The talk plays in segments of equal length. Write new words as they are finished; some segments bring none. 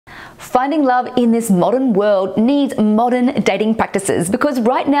Finding love in this modern world needs modern dating practices, because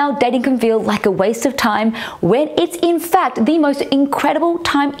right now dating can feel like a waste of time when it's in fact the most incredible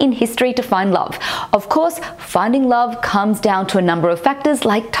time in history to find love. Of course, finding love comes down to a number of factors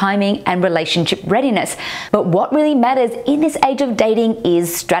like timing and relationship readiness. But what really matters in this age of dating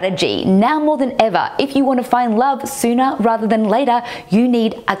is strategy. Now more than ever, if you want to find love sooner rather than later, you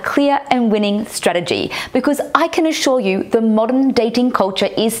need a clear and winning strategy. Because I can assure you, the modern dating culture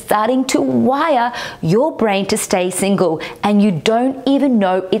is starting to wire your brain to stay single, and you don't even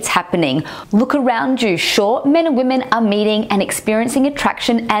know it's happening. Look around you. Sure, men and women are meeting and experiencing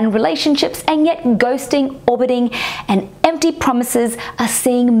attraction and relationships, and yet ghosting, orbiting, and empty promises are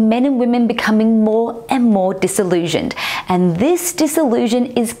seeing men and women becoming more and more disillusioned. And this disillusion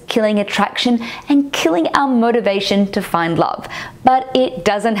is killing attraction and killing our motivation to find love. But it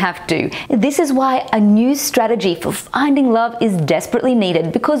doesn't have to. This is why a new strategy for finding love is desperately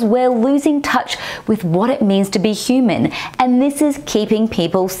needed, because we're losing touch with what it means to be human, and this is keeping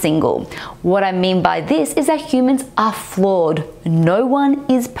people single. What I mean by this is that humans are flawed. No one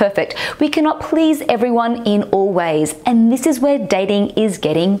is perfect. We cannot please everyone in all ways, and this is where dating is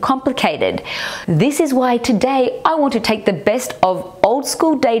getting complicated. This is why today I want to take the best of old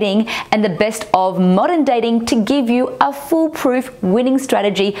school dating and the best of modern dating to give you a foolproof winning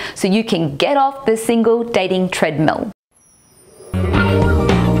strategy so you can get off the single dating treadmill.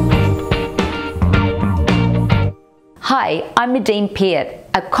 Hi, I'm Nadine Peart,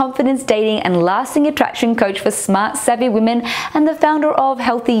 a confidence, dating and lasting attraction coach for smart, savvy women and the founder of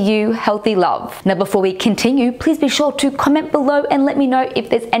Healthy You, Healthy Love. Now before we continue, please be sure to comment below and let me know if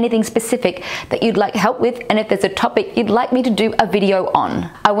there's anything specific that you'd like help with, and if there's a topic you'd like me to do a video on.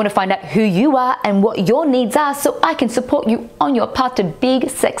 I want to find out who you are and what your needs are so I can support you on your path to big,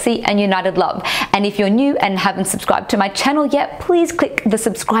 sexy and united love. And if you're new and haven't subscribed to my channel yet, please click the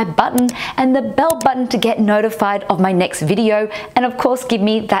subscribe button and the bell button to get notified of my next video, and of course give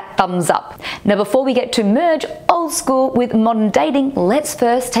me that thumbs up. Now before we get to merge old school with modern dating, let's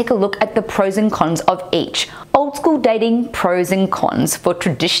first take a look at the pros and cons of each. Old school dating, pros and cons. For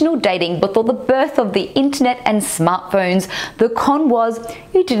traditional dating before the birth of the internet and smartphones, the con was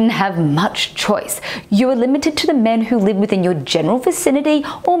you didn't have much choice. You were limited to the men who lived within your general vicinity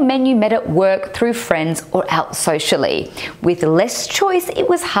or men you met at work, through friends or out socially. With less choice, it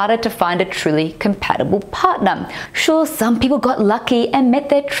was harder to find a truly compatible partner. Sure, some people got lucky and met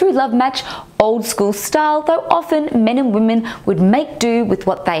their true love match old school style, though often men and women would make do with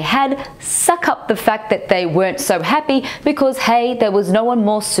what they had, suck up the fact that they weren't so happy because hey, there was no one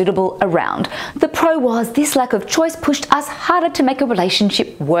more suitable around. The pro was this lack of choice pushed us harder to make a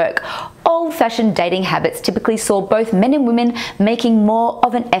relationship work. Old-fashioned dating habits typically saw both men and women making more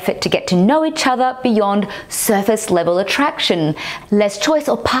of an effort to get to know each other beyond surface level attraction. Less choice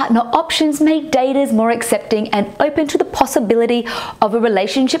or partner options made daters more accepting and open to the possibility of a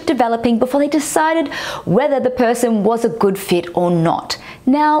relationship developing before they decided whether the person was a good fit or not.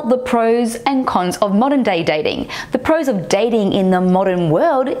 Now, the pros and cons of modern day dating. The pros of dating in the modern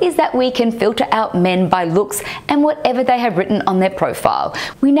world is that we can filter out men by looks and whatever they have written on their profile.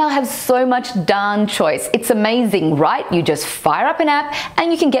 We now have so much darn choice. It's amazing, right? You just fire up an app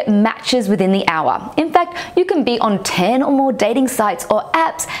and you can get matches within the hour. In fact, you can be on 10 or more dating sites or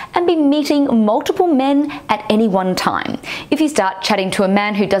apps and be meeting multiple men at any one time. If you start chatting to a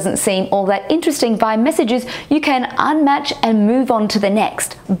man who doesn't seem all that interesting via messages, you can unmatch and move on to the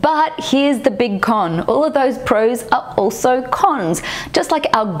next. But here's the big con. All of those pros are also cons. Just like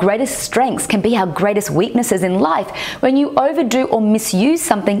our greatest strengths can be our greatest weaknesses in life, when you overdo or misuse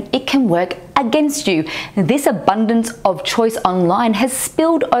something, it can work against you. This abundance of choice online has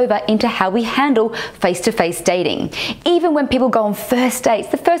spilled over into how we handle face-to-face dating. Even when people go on first dates,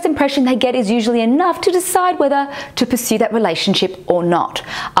 the first impression they get is usually enough to decide whether to pursue that relationship or not.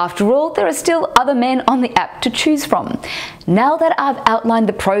 After all, there are still other men on the app to choose from. Now that I've outlined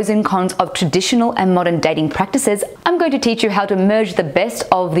the pros and cons of traditional and modern dating practices, I'm going to teach you how to merge the best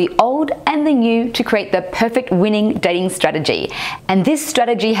of the old and the new to create the perfect winning dating strategy. And this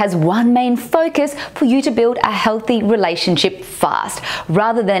strategy has one main focus for you to build a healthy relationship fast,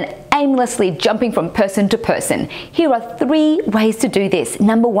 rather than aimlessly jumping from person to person. Here are 3 ways to do this.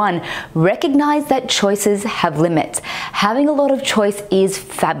 Number 1, recognize that choices have limits. Having a lot of choice is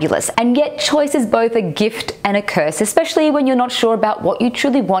fabulous, and yet choice is both a gift and a curse, especially when you're not sure about what you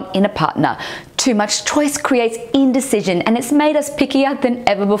truly want in a partner. Too much choice creates indecision, and it's made us pickier than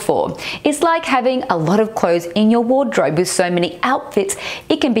ever before. It's like having a lot of clothes in your wardrobe with so many outfits,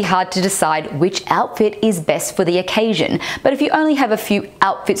 it can be hard to decide which outfit is best for the occasion. But if you only have a few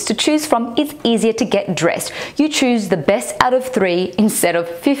outfits to choose from, it's easier to get dressed. You choose the best out of 3 instead of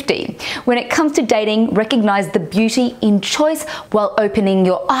 50. When it comes to dating, recognize the beauty in choice while opening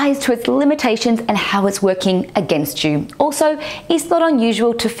your eyes to its limitations and how it's working against you. Also, it's not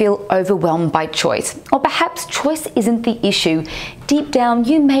unusual to feel overwhelmed by choice, or perhaps choice isn't the issue. Deep down,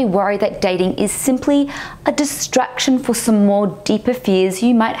 you may worry that dating is simply a distraction for some more deeper fears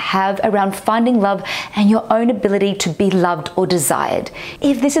you might have around finding love and your own ability to be loved or desired.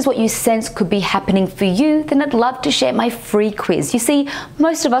 If this is what you sense could be happening for you, then I'd love to share my free quiz. You see,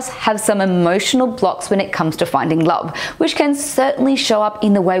 most of us have some emotional blocks when it comes to finding love, which can certainly show up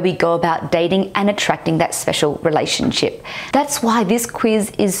in the way we go about dating and attracting that special relationship. That's why this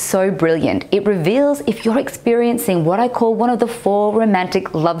quiz is so brilliant. It reveals if you're experiencing what I call one of the 4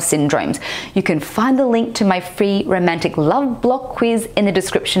 romantic love syndromes. You can find the link to my free romantic love block quiz in the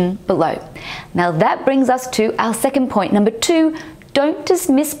description below. Now that brings us to our second point, number 2. Don't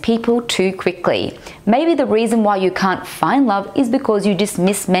dismiss people too quickly. Maybe the reason why you can't find love is because you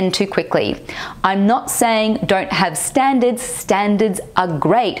dismiss men too quickly. I'm not saying don't have standards. Standards are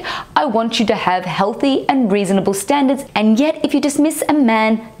great. I want you to have healthy and reasonable standards, and yet if you dismiss a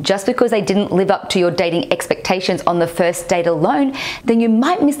man just because they didn't live up to your dating expectations on the first date alone, then you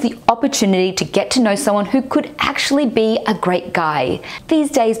might miss the opportunity to get to know someone who could actually be a great guy.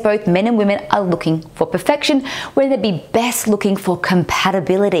 These days, both men and women are looking for perfection, where they'd be best looking for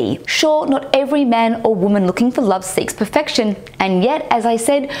compatibility. Sure, not every man or woman looking for love seeks perfection, and yet, as I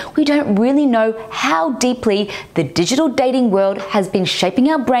said, we don't really know how deeply the digital dating world has been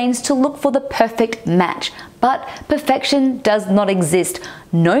shaping our brains to look for the perfect match. But perfection does not exist.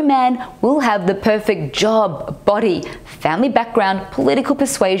 No man will have the perfect job, body, family background, political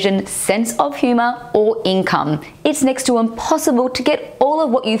persuasion, sense of humor, or income. It's next to impossible to get all of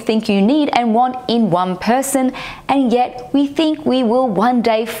what you think you need and want in one person, and yet we think we will one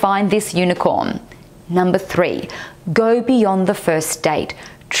day find this unicorn. Number 3, go beyond the first date.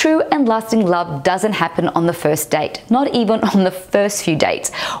 True and lasting love doesn't happen on the first date, not even on the first few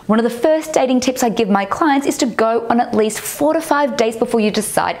dates. One of the first dating tips I give my clients is to go on at least 4 to 5 dates before you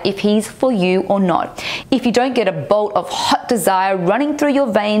decide if he's for you or not. If you don't get a bolt of hot desire running through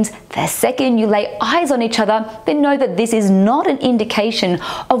your veins the second you lay eyes on each other, then know that this is not an indication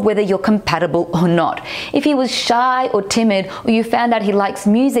of whether you're compatible or not. If he was shy or timid, or you found out he likes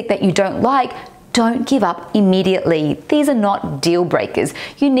music that you don't like, don't give up immediately. These are not deal breakers.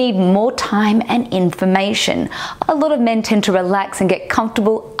 You need more time and information. A lot of men tend to relax and get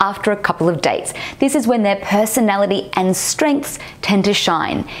comfortable after a couple of dates. This is when their personality and strengths tend to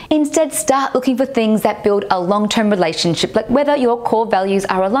shine. Instead, start looking for things that build a long-term relationship, like whether your core values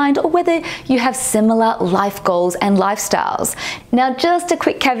are aligned or whether you have similar life goals and lifestyles. Now, just a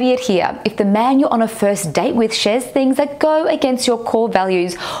quick caveat here. If the man you're on a first date with shares things that go against your core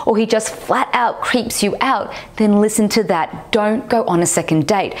values, or he just flat out creeps you out, then listen to that. Don't go on a second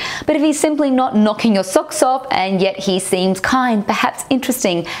date. But if he's simply not knocking your socks off and yet he seems kind, perhaps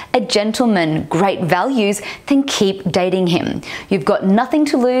interesting, a gentleman, great values, then keep dating him. You've got nothing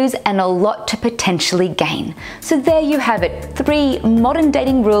to lose and a lot to potentially gain. So there you have it, 3 modern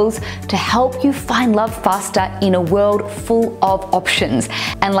dating rules to help you find love faster in a world full of options.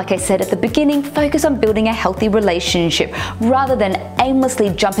 And like I said at the beginning, focus on building a healthy relationship rather than aimlessly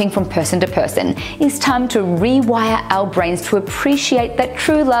jumping from person to person. It's time to rewire our brains to appreciate that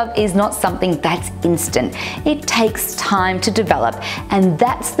true love is not something that's instant. It takes time to develop, and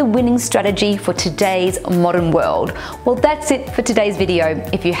that's the winning strategy for today's modern world. Well, that's it for today's video.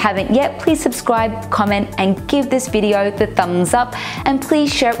 If you haven't yet, please subscribe, comment, and give this video the thumbs up, and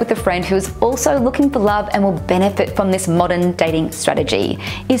please share it with a friend who is also looking for love and will benefit from this modern dating strategy.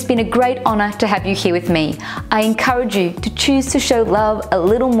 It's been a great honor to have you here with me. I encourage you to choose to show love a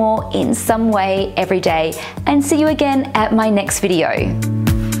little more in some way every day, and see you again at my next video.